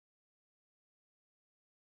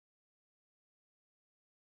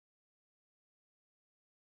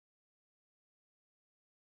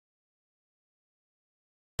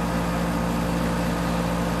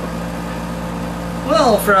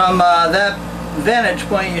Well, from that vantage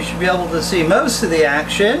point you should be able to see most of the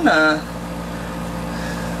action.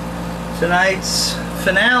 Tonight's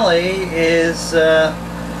finale is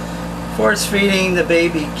force feeding the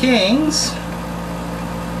baby kings.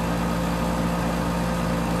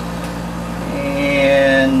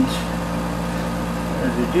 And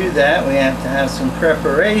to do that we have to have some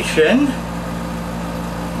preparation.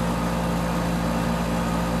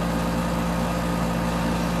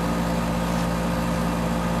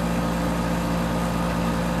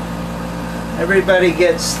 Everybody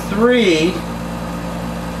gets 3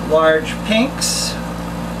 large pinks.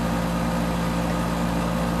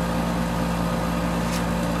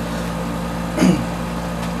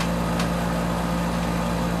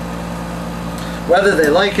 Whether they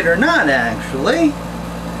like it or not, actually.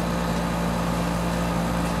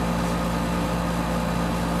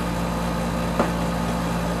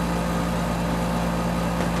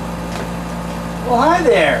 Well, hi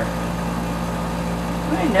there.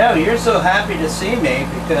 I know, you're so happy to see me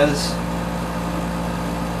because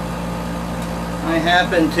I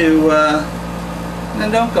happen to, now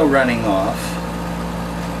don't go running off.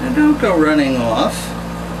 Now don't go running off.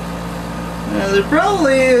 They're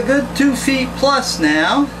probably a good 2 feet plus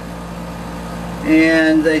now,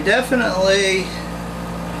 and they definitely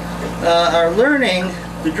are learning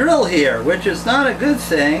the drill here, which is not a good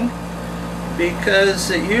thing,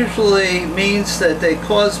 because it usually means that they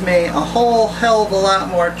cause me a whole hell of a lot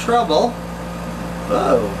more trouble.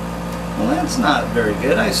 Oh, well that's not very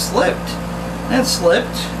good. I slipped. That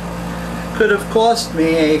slipped. Could have cost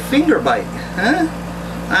me a finger bite, huh?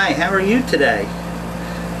 Hi, how are you today?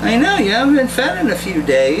 I know, you haven't been fed in a few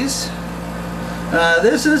days.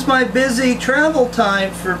 This is my busy travel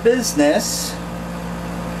time for business.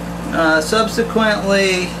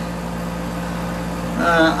 Subsequently,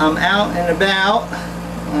 I'm out and about,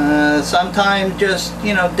 sometimes just,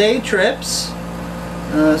 you know, day trips,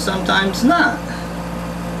 sometimes not.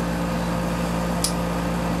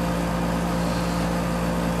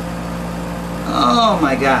 Oh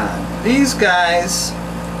my God, these guys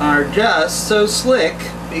are just so slick,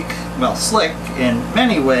 well, slick in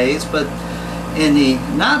many ways, but in the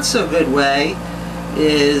not so good way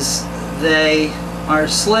is they are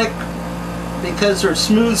slick because they're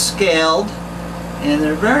smooth scaled, and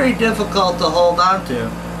they're very difficult to hold on to.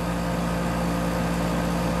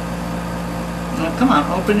 Now, come on,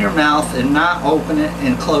 open your mouth and not open it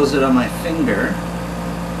and close it on my finger.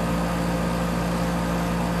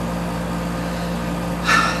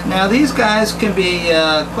 Now these guys can be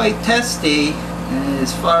quite testy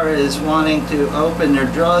as far as wanting to open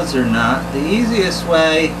their jaws or not. The easiest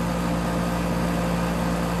way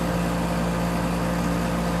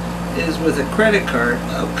is with a credit card.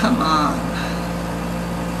 Oh, come on.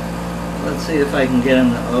 Let's see if I can get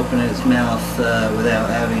him to open his mouth without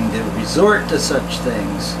having to resort to such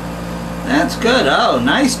things. That's good. Oh,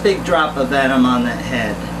 nice big drop of venom on that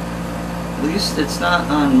head. At least it's not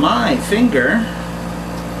on my finger.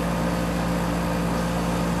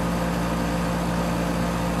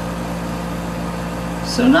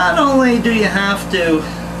 So not only do you have to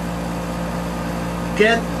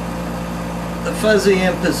get the fuzzy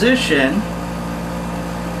in position,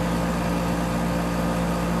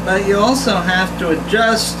 but you also have to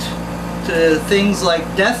adjust to things like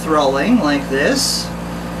death rolling, like this.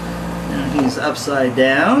 Now he's upside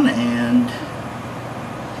down, and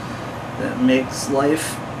that makes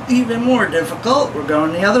life even more difficult. We're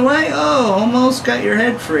going the other way. Oh, almost got your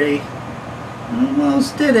head free.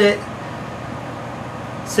 Almost did it.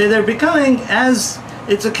 See, they're becoming, as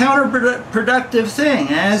it's a counterproductive thing.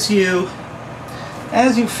 As you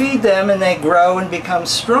feed them and they grow and become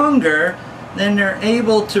stronger, then they're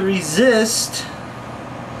able to resist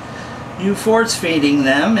you force feeding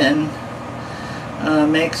them, and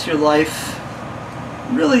makes your life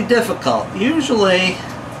really difficult. Usually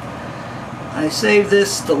I save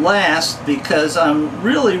this to last because I'm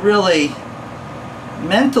really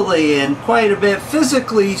mentally and quite a bit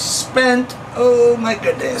physically spent. Oh my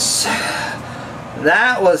goodness,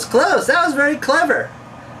 that was close. That was very clever.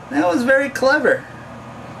 That was very clever.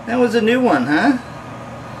 That was a new one, huh?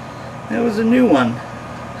 That was a new one.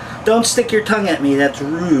 Don't stick your tongue at me, that's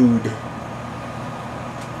rude.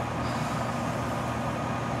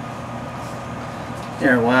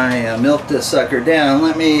 Here, while I milk this sucker down,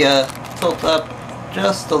 let me tilt up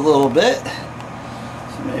just a little bit.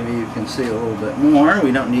 So maybe you can see a little bit more.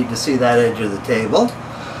 We don't need to see that edge of the table.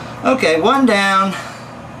 Okay, 1 down,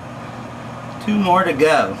 2 more to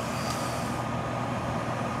go.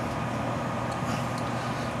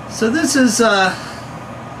 So this is a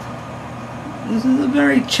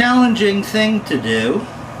very challenging thing to do.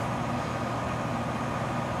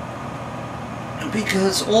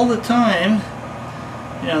 because all the time,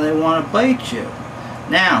 you know, they want to bite you.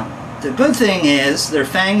 Now, the good thing is their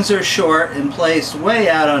fangs are short and placed way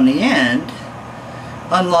out on the end,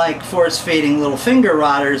 unlike force-feeding little finger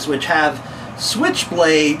rotters, which have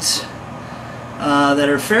switchblades that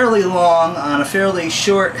are fairly long on a fairly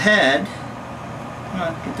short head. Come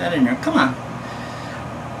on, get that in there. Come on.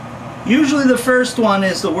 Usually the first one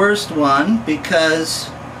is the worst one because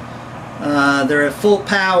they're at full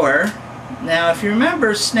power. Now, if you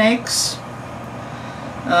remember, snakes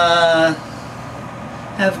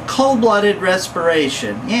have cold-blooded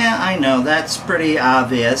respiration. Yeah, I know, that's pretty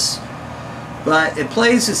obvious, but it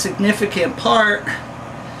plays a significant part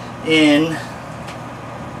in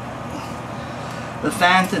the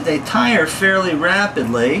fact that they tire fairly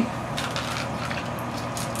rapidly.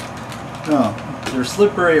 Oh, they're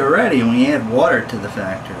slippery already when you add water to the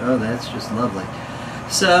factor. Oh, that's just lovely.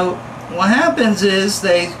 So what happens is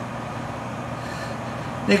they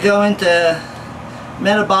go into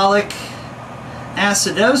metabolic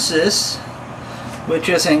acidosis, which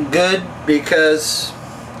isn't good because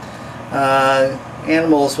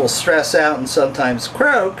animals will stress out and sometimes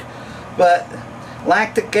croak, but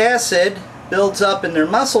lactic acid builds up in their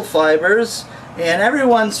muscle fibers, and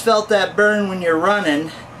everyone's felt that burn when you're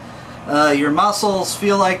running. Your muscles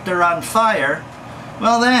feel like they're on fire.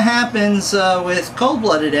 Well, that happens with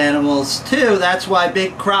cold-blooded animals too. That's why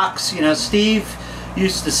big crocs, you know, Steve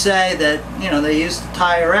used to say that, you know, they used to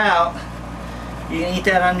tire out. You can eat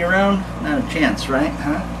that on your own? Not a chance, right?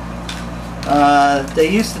 Huh? They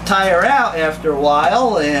used to tire out after a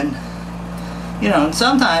while, and, you know, and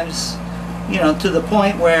sometimes, you know, to the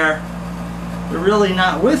point where they're really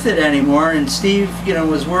not with it anymore, and Steve, you know,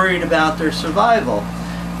 was worried about their survival.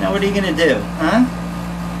 Now what are you going to do, huh?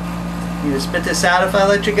 You going to spit this out if I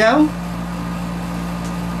let you go?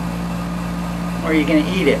 Or are you going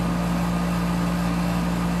to eat it?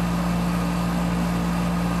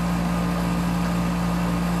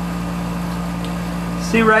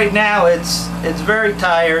 See, right now it's very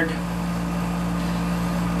tired.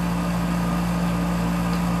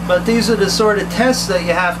 But these are the sort of tests that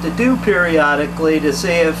you have to do periodically to see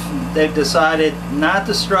if they've decided not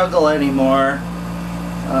to struggle anymore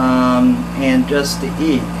and just to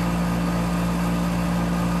eat.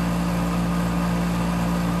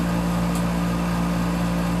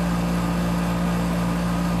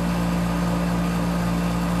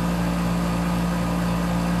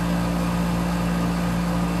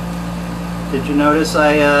 Did you notice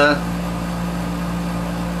I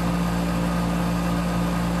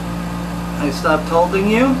stopped holding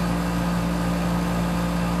you?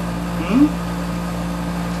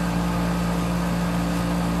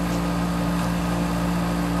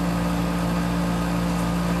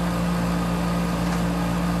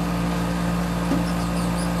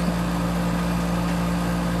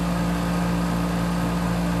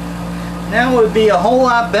 Now it would be a whole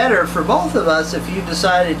lot better for both of us if you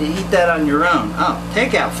decided to eat that on your own. Oh,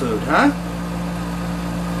 takeout food, huh?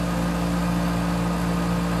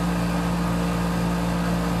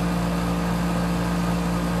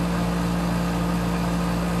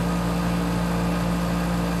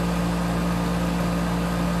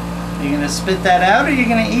 You gonna spit that out, or you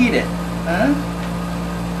gonna eat it? Huh?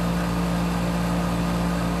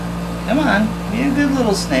 Come on, be a good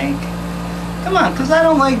little snake. Come on, because I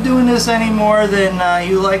don't like doing this any more than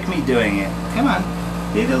you like me doing it. Come on,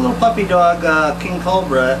 be a good little puppy dog, King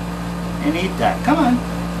Cobra, and eat that. Come on.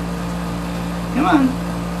 Come on.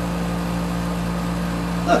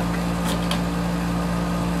 Look.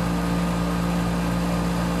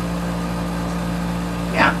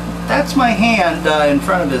 Yeah, that's my hand in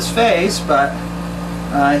front of his face, but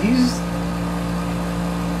he's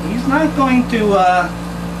not going to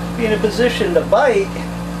be in a position to bite.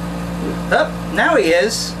 Oh, now he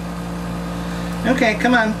is. Okay,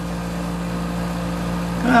 come on.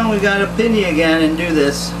 Come on, we gotta pin you again and do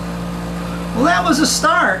this. Well, that was a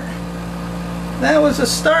start. That was a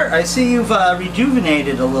start. I see you've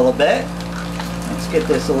rejuvenated a little bit. Let's get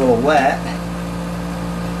this a little wet.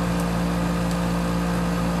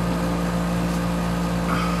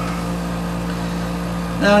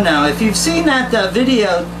 Now, if you've seen that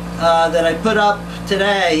video that I put up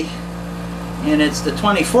today, and it's the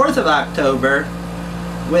 24th of October,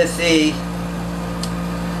 with the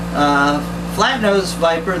flat-nosed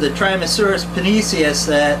viper, the Trimessurus panaceus,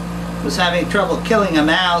 that was having trouble killing a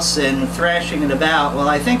mouse and thrashing it about. Well,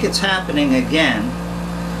 I think it's happening again.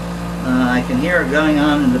 I can hear it going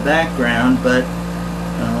on in the background, but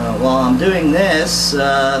while I'm doing this,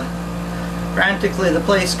 practically the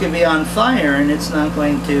place could be on fire and it's not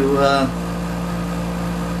going to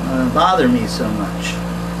bother me so much.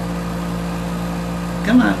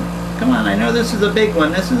 Come on. Come on, I know this is a big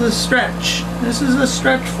one. This is a stretch. This is a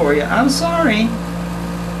stretch for you. I'm sorry.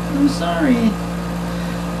 I'm sorry.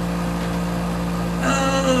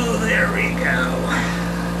 Oh, there we go.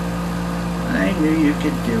 I knew you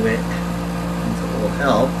could do it. With a little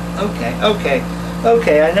help.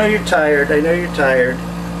 Okay, I know you're tired. I know you're tired.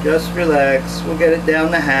 Just relax. We'll get it down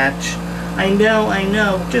the hatch. I know.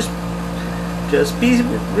 Just be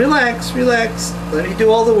relax. Let me do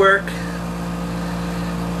all the work.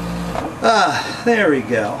 There we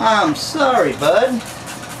go. I'm sorry, bud.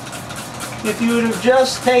 If you would have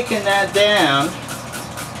just taken that down,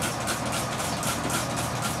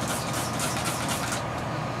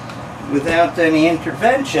 without any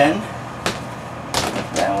intervention,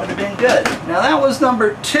 that would have been good. Now that was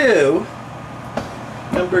number 2.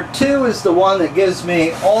 Number 2 is the one that gives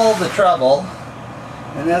me all the trouble,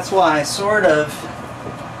 and that's why I sort of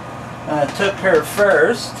took her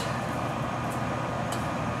first.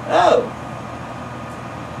 Oh,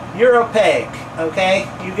 you're opaque, okay?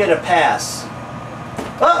 You get a pass.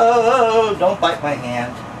 Uh-oh, don't bite my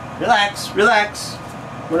hand. Relax.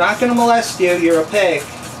 We're not going to molest you. You're opaque.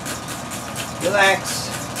 Relax.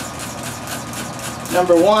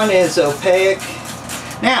 Number 1 is opaque.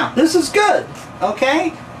 Now, this is good,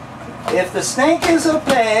 okay? If the snake is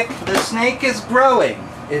opaque, the snake is growing.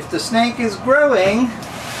 If the snake is growing,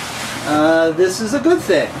 this is a good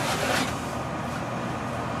thing.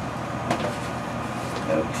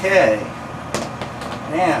 Okay.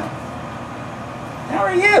 Now, how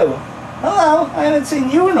are you? Hello, I haven't seen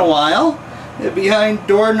you in a while. Behind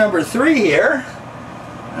door number 3 here,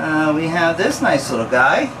 we have this nice little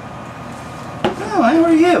guy. Oh, how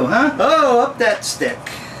are you, huh? Oh, up that stick.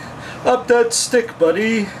 Up that stick,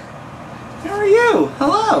 buddy. How are you?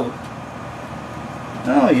 Hello.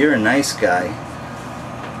 Oh, you're a nice guy.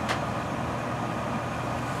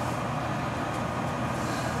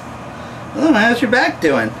 Oh, how's your back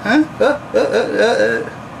doing, huh?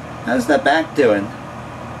 How's that back doing?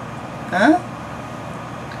 Huh?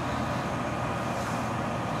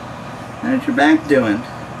 How's your back doing?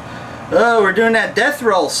 Oh, we're doing that death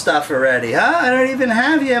roll stuff already, huh? I don't even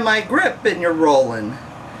have you in my grip and you're rolling.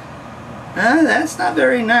 Huh? That's not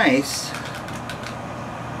very nice.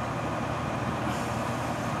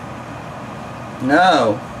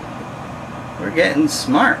 No. We're getting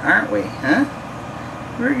smart, aren't we, huh?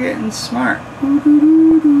 We're getting smart.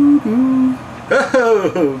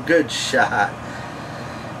 Oh, good shot.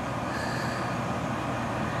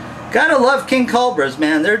 Gotta love king cobras,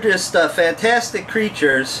 man. They're just fantastic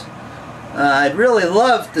creatures. I'd really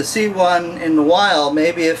love to see one in the wild.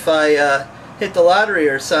 Maybe if I hit the lottery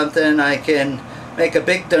or something, I can make a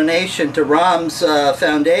big donation to Ram's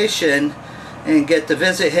foundation and get to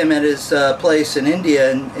visit him at his place in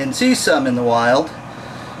India and see some in the wild.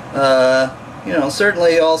 You know,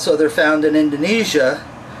 certainly also they're found in Indonesia,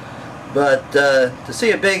 but to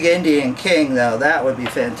see a big Indian king, though, that would be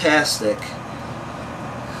fantastic.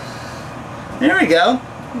 There we go.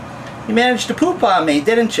 You managed to poop on me,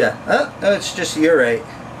 didn't you? Oh, no, it's just urate.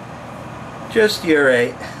 Just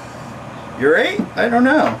urate. Urate? I don't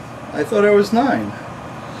know. I thought it was 9.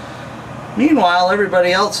 Meanwhile,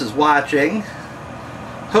 everybody else is watching,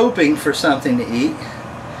 hoping for something to eat.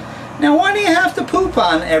 Now, why do you have to poop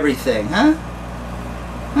on everything, huh?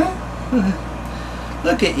 Huh?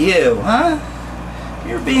 Look at you, huh?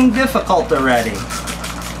 You're being difficult already.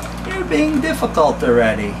 You're being difficult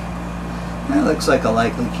already. That looks like a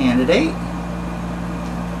likely candidate.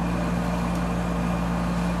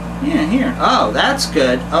 Yeah, here. Oh, that's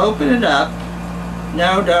good. Open it up.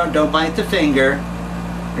 No, don't bite the finger.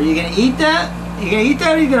 Are you gonna eat that? You gonna eat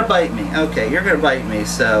that or are you gonna bite me? Okay, you're gonna bite me,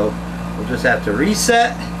 so we'll just have to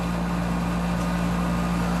reset.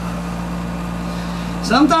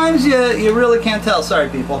 Sometimes you really can't tell. Sorry,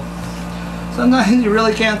 people. Sometimes you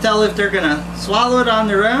really can't tell if they're gonna swallow it on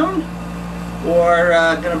their own or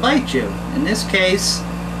gonna bite you. In this case,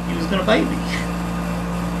 he was gonna bite me.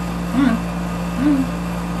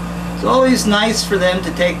 It's always nice for them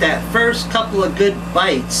to take that first couple of good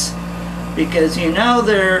bites, because you know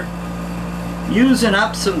they're using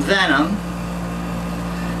up some venom,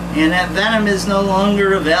 and that venom is no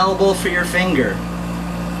longer available for your finger.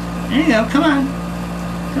 There you go. Come on.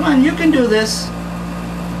 Come on, you can do this.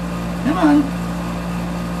 Come on.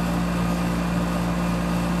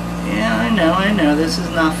 Yeah, I know. This is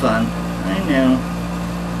not fun. I know.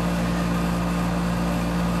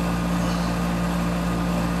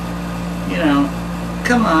 You know,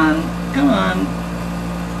 come on.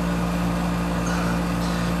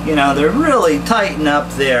 You know, they're really tighten up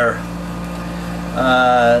their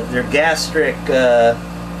gastric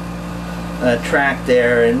track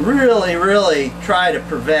there and really try to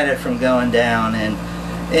prevent it from going down. And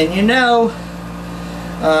you know,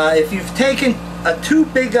 if you've taken too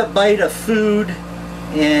big a bite of food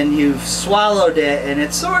and you've swallowed it and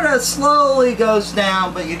it sort of slowly goes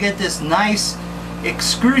down, but you get this nice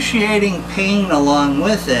excruciating pain along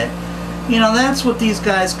with it, you know, that's what these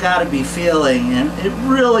guys got to be feeling. And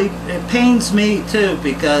it pains me too,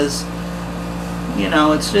 because, you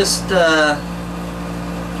know, it's just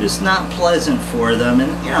not pleasant for them.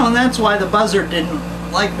 And, you know, and that's why the buzzard didn't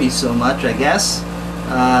like me so much, I guess,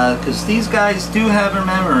 because these guys do have a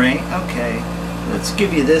memory. Okay, let's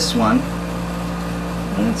give you this one.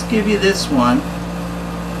 Let's give you this one.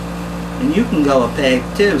 And you can go a peg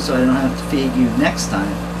too, so I don't have to feed you next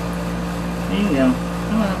time. There you go.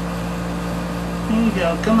 Come on. Here we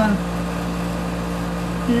go. Come on.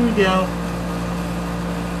 Here we go.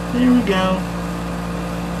 There we go.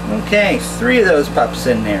 Okay, 3 of those pups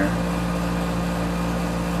in there.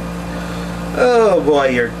 Oh boy,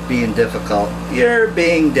 you're being difficult. You're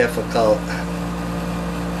being difficult.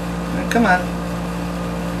 Now, come on.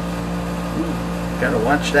 Gotta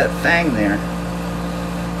watch that fang there.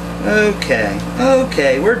 Okay,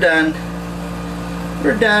 okay, we're done.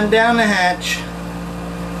 We're done. Down the hatch.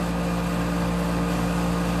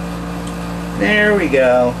 There we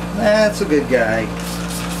go. That's a good guy.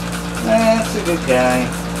 That's a good guy.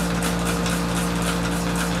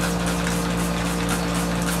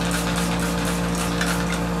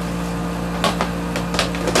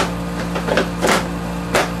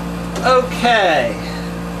 Okay.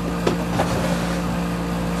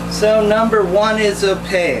 So number 1 is a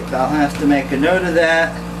pig. I'll have to make a note of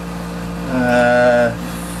that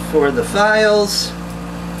for the files.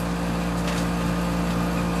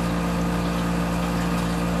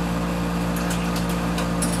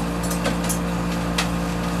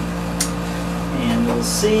 And we'll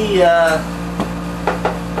see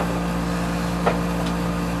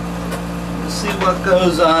what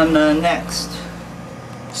goes on next.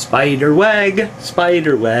 Spider wag,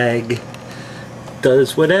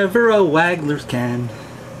 does whatever a waggler can.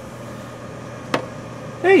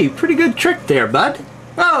 Hey, pretty good trick there, bud.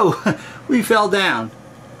 Oh, we fell down.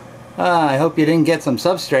 I hope you didn't get some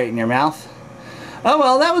substrate in your mouth. Oh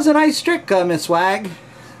well, that was a nice trick, Miss Wag.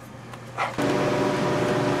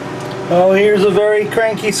 Oh, here's a very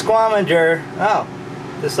cranky squamager. Oh,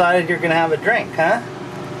 decided you're gonna have a drink, huh?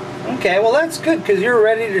 Okay, well that's good, because you're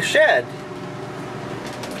ready to shed.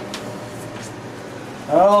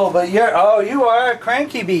 Oh, but you are a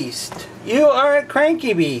cranky beast. You are a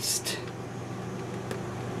cranky beast.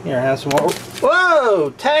 Here, have some more. Whoa!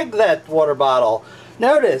 Tag that water bottle.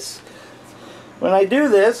 Notice, when I do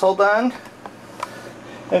this, hold on.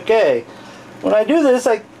 Okay, when I do this,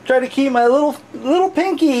 I try to keep my little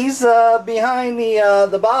pinkies behind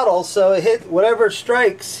the bottle, so it hit whatever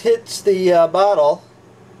strikes hits the bottle.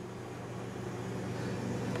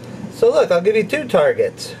 So look, I'll give you 2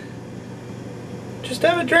 targets. Just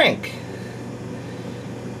have a drink.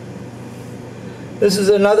 This is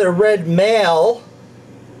another red male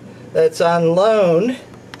that's on loan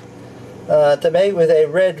to mate with a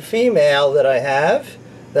red female that I've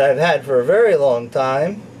had for a very long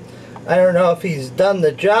time. I don't know if he's done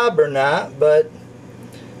the job or not, but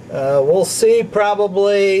we'll see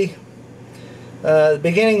probably the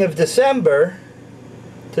beginning of December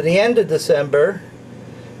to the end of December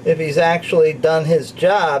if he's actually done his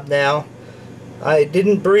job. Now, I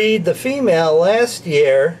didn't breed the female last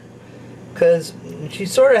year because she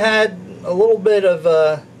sort of had a little bit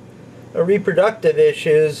of reproductive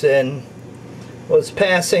issues and was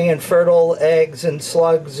passing infertile eggs and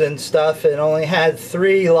slugs and stuff, and only had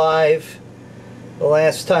 3 live the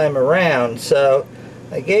last time around. So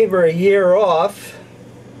I gave her a year off,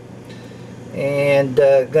 and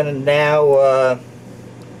gonna now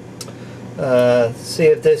see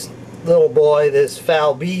if this little boy, this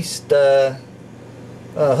foul beast,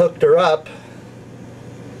 hooked her up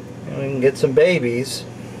and we can get some babies.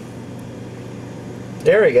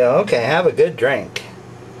 There we go. Okay, have a good drink.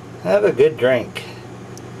 Have a good drink.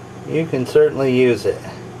 You can certainly use it.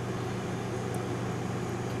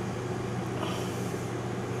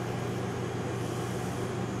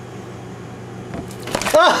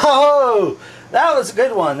 Oh, that was a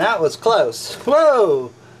good one. That was close.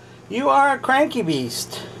 Whoa, you are a cranky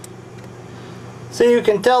beast. So you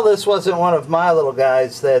can tell this wasn't one of my little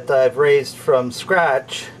guys that I've raised from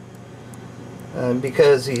scratch,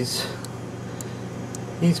 because he's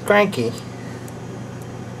cranky.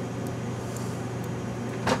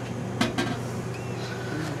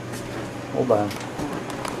 Hold on.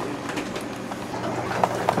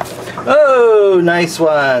 Oh, nice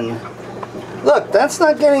one. Look, that's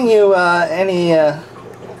not getting you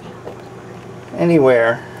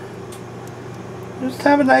anywhere. Just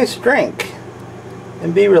have a nice drink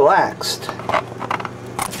and be relaxed.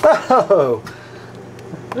 Oh,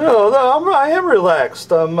 no, I am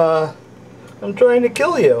relaxed. I'm trying to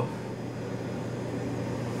kill you.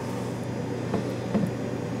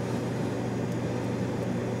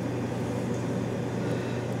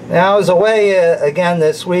 Now I was away again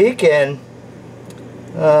this week, and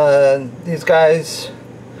these guys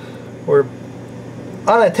were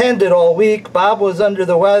unattended all week. Bob was under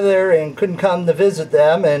the weather and couldn't come to visit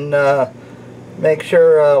them and make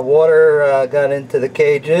sure water got into the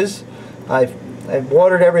cages. I've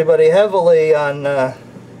watered everybody heavily on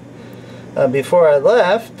before I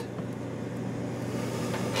left,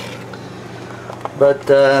 but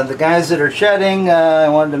the guys that are shedding, I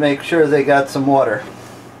wanted to make sure they got some water.